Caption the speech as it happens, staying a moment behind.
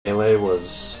melee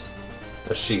was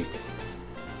a Sheik.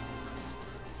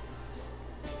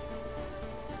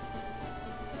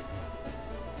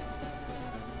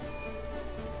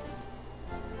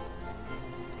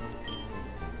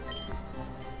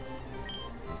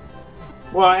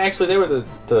 Well, actually, they were the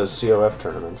COF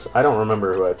tournaments. I don't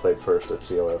remember who I played first at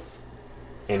COF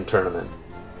in tournament.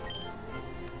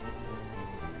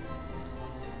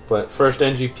 But first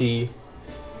NGP,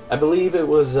 I believe it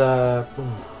was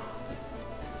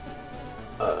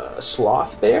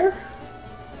Sloth Bear?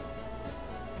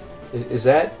 Is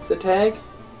that the tag?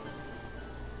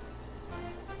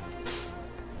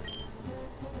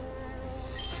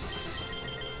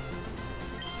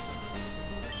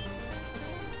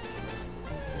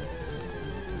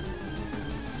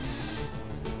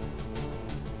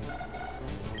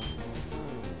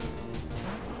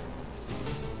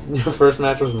 Your first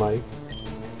match was Mike.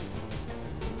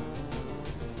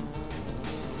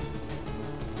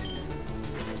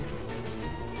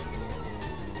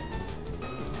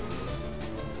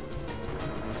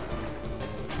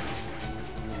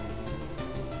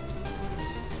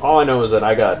 All I know is that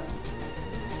I got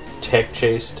tech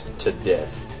chased to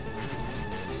death.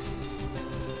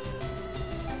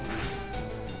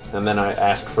 And then I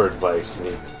asked for advice,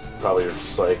 and he probably was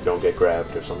just like, don't get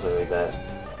grabbed or something like that.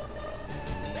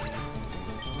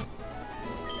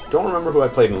 Don't remember who I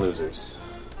played in Losers.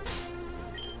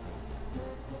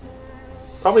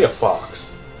 Probably a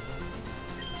Fox.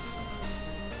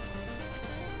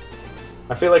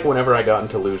 I feel like whenever I got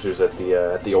into Losers at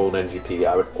the old NGP,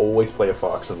 I would always play a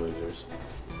Fox in Losers.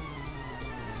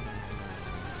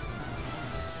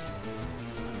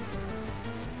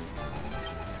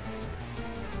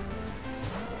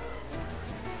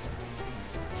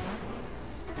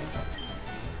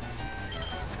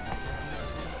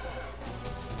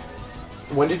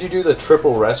 When did you do the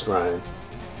triple rest grind?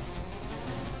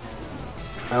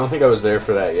 I don't think I was there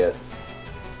for that yet.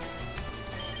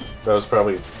 That was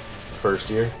probably first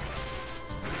year.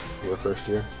 Your first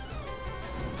year.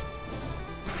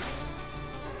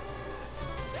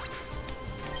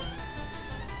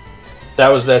 That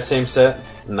was that same set?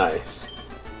 Nice.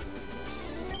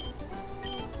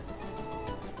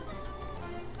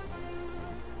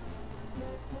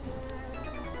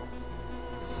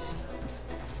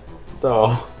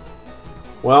 Oh.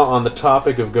 Well, on the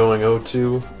topic of going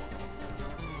 0-2,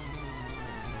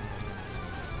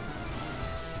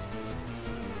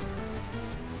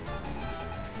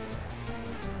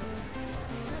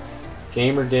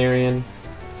 Gamer Darian,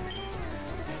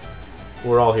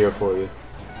 we're all here for you.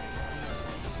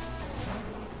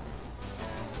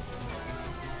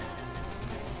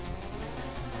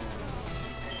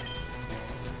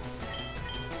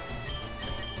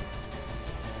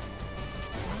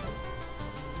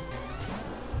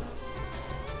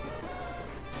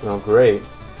 Oh, great.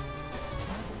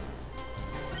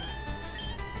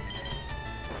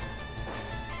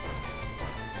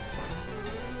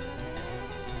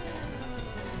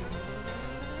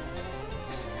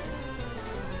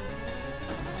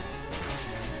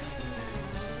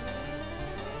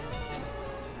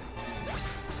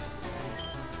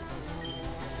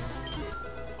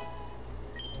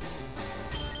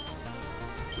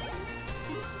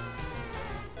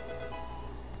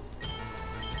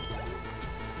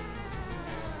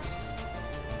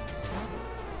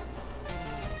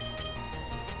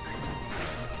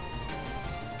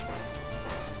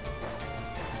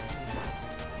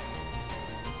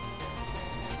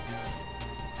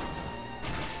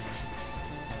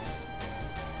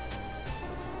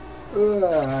 I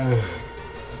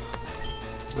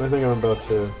think I'm about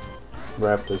to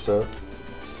wrap this up.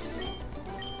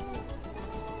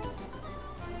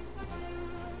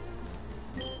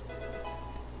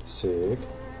 Sick.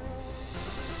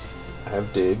 I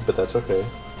have Dig, but that's okay.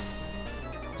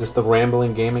 Just the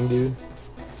rambling gaming dude?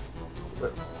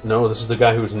 No, this is the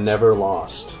guy who's never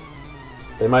lost.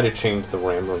 They might have changed the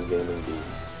rambling gaming dude.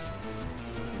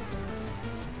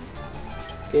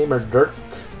 Gamer Dirk.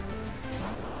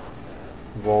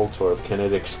 Voltorb, can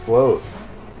it explode?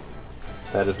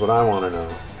 That is what I want to know.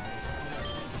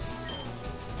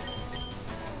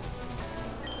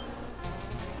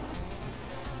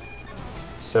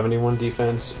 .71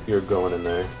 defense, you're going in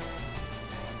there.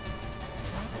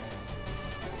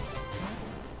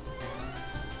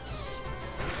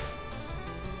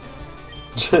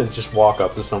 Just walk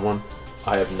up to someone.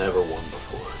 I have never won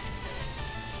before.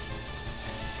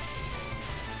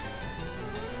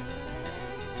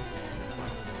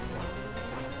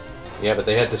 Yeah, but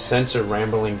they had to censor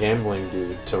Rambling Gambling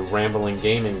Dude to Rambling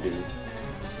Gaming Dude.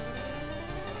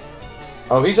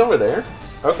 Oh, he's over there?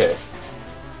 Okay.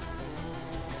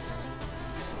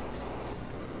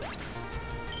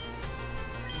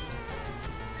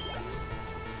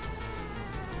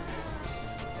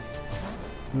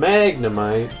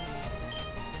 Magnemite.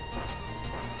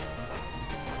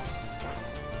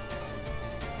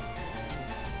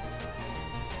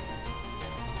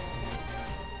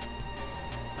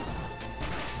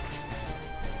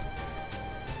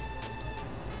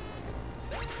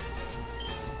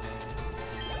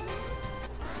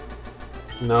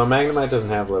 No, Magnemite doesn't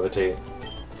have Levitate,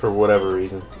 for whatever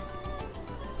reason.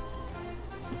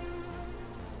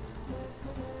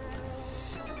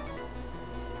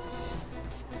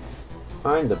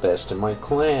 I'm the best in my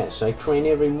class. I train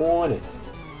every morning.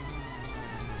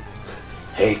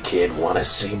 Hey kid, wanna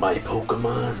see my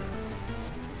Pokemon?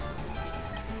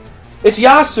 It's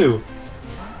Yasu!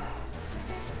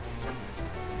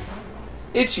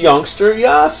 It's youngster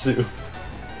Yasu!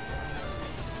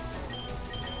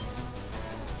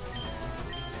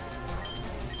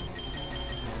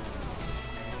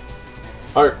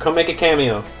 Art, come make a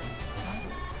cameo.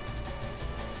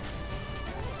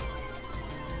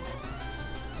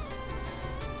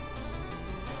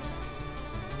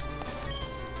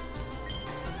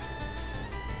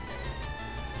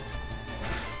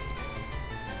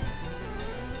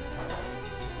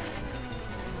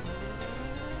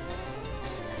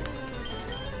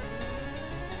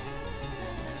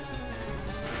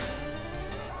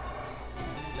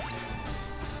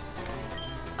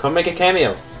 Come make a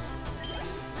cameo.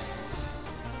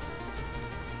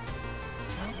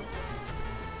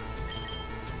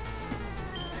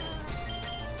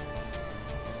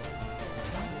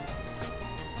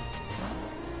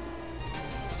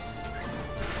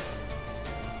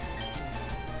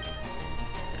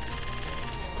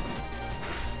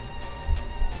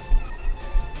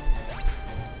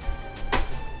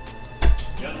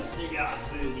 Youngster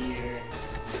Yasu here.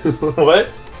 What?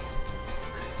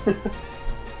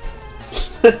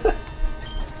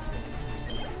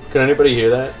 Can anybody hear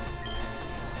that?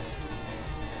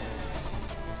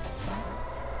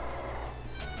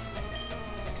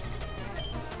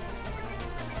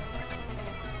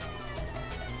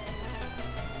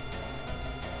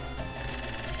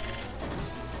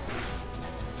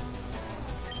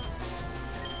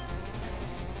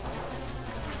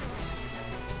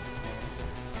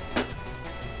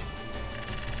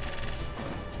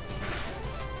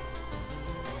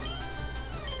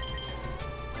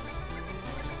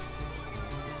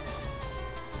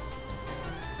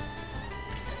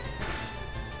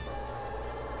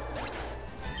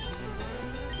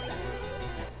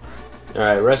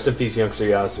 Alright, rest in peace, youngster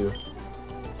Yasu.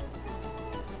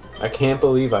 I can't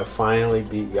believe I finally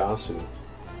beat Yasu.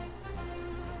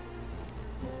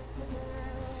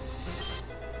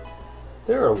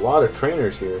 There are a lot of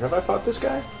trainers here. Have I fought this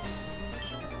guy?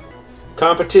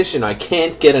 Competition, I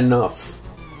can't get enough.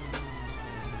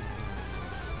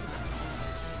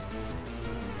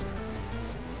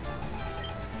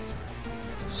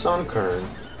 Sunkern.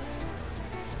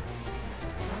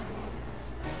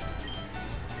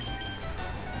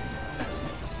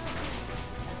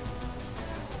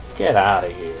 Get out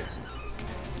of here.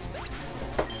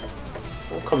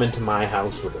 Don't come into my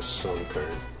house with a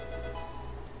Sunkern.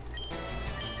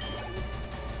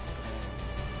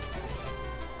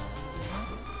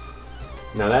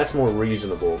 Now that's more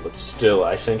reasonable, but still,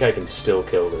 I think I can still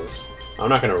kill this. I'm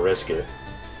not gonna risk it.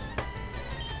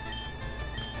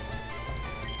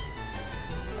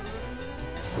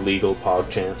 Legal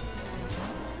PogChamp.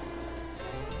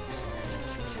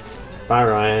 Bye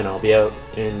Ryan, I'll be out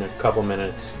in a couple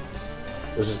minutes.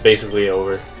 This is basically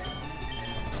over.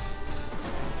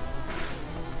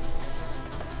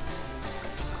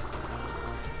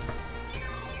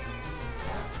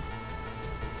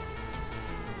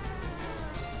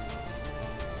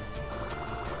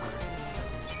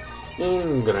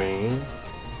 Ingrain.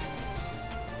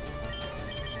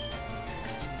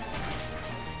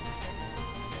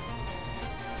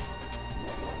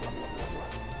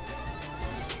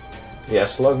 Yeah,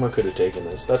 Slugma could have taken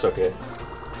this. That's okay.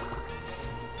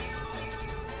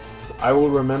 I will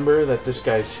remember that this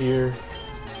guy's here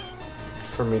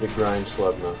for me to grind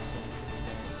Slugma.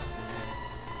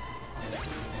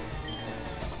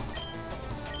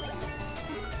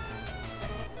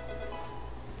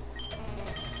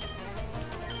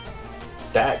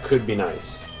 That could be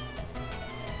nice.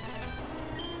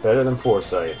 Better than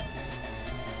Foresight.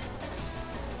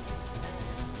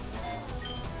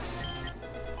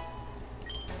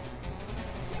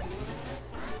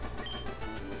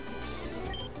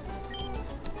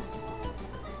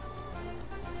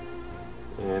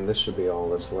 And this should be all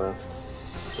that's left.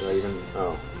 Did I even...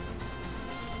 oh.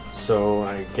 So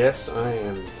I guess I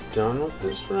am done with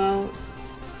this route.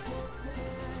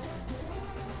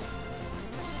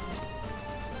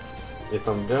 if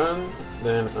I'm done,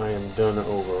 then I am done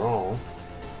overall.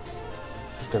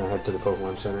 Just gonna head to the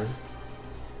Pokemon Center.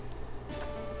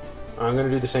 I'm gonna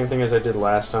do the same thing as I did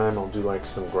last time. I'll do like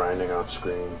some grinding off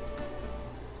screen.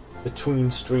 Between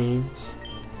streams.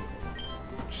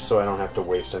 Just so I don't have to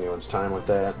waste anyone's time with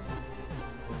that.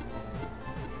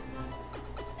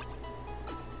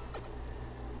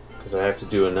 Because I have to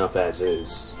do enough as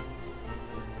is.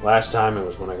 Last time it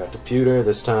was when I got to Pewter,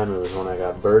 this time it was when I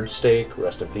got Bird Steak,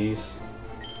 rest in peace.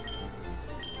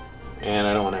 And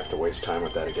I don't want to have to waste time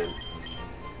with that again.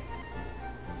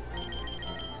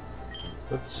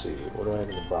 Let's see, what do I have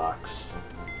in the box?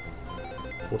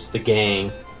 What's the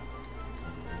gang?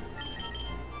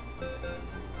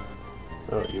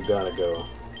 Oh, you gotta go.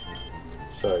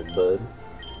 Sorry, bud.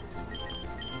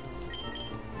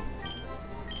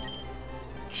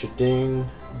 Chiding,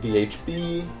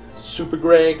 VHB, Super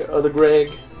Greg, Other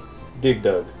Greg, Dig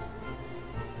Dug.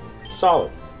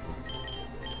 Solid.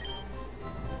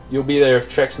 You'll be there if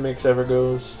Chex Mix ever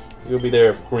goes. You'll be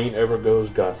there if Green ever goes,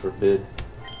 God forbid.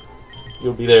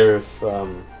 You'll be there if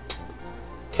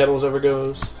Kettles ever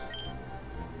goes.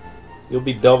 You'll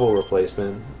be double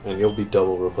replacement, and you'll be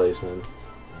double replacement.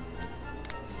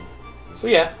 So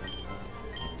yeah.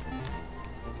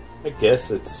 I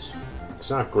guess it's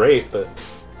not great, but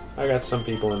I got some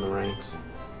people in the ranks.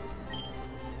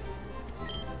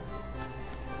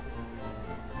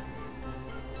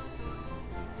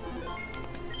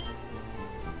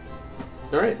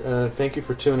 Alright, thank you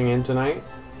for tuning in tonight.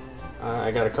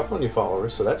 I got a couple of new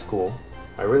followers, so that's cool.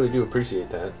 I really do appreciate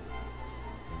that.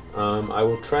 I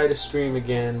will try to stream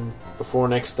again before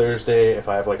next Thursday if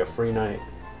I have like a free night.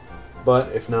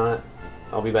 But if not,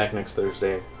 I'll be back next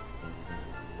Thursday.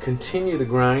 Continue the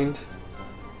grind.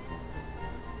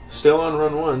 Still on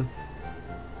run 1.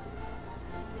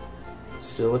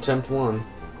 Still attempt 1.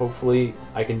 Hopefully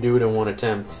I can do it in one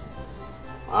attempt.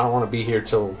 I don't want to be here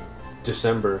till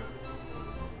December.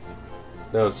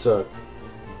 That would suck.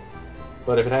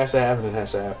 But if it has to happen, it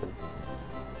has to happen.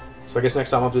 So I guess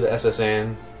next time I'll do the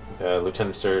SSN,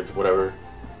 Lieutenant Surge, whatever.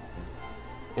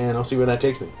 And I'll see where that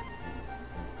takes me.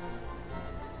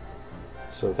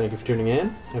 So thank you for tuning in.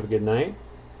 Have a good night.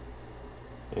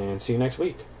 And see you next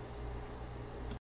week.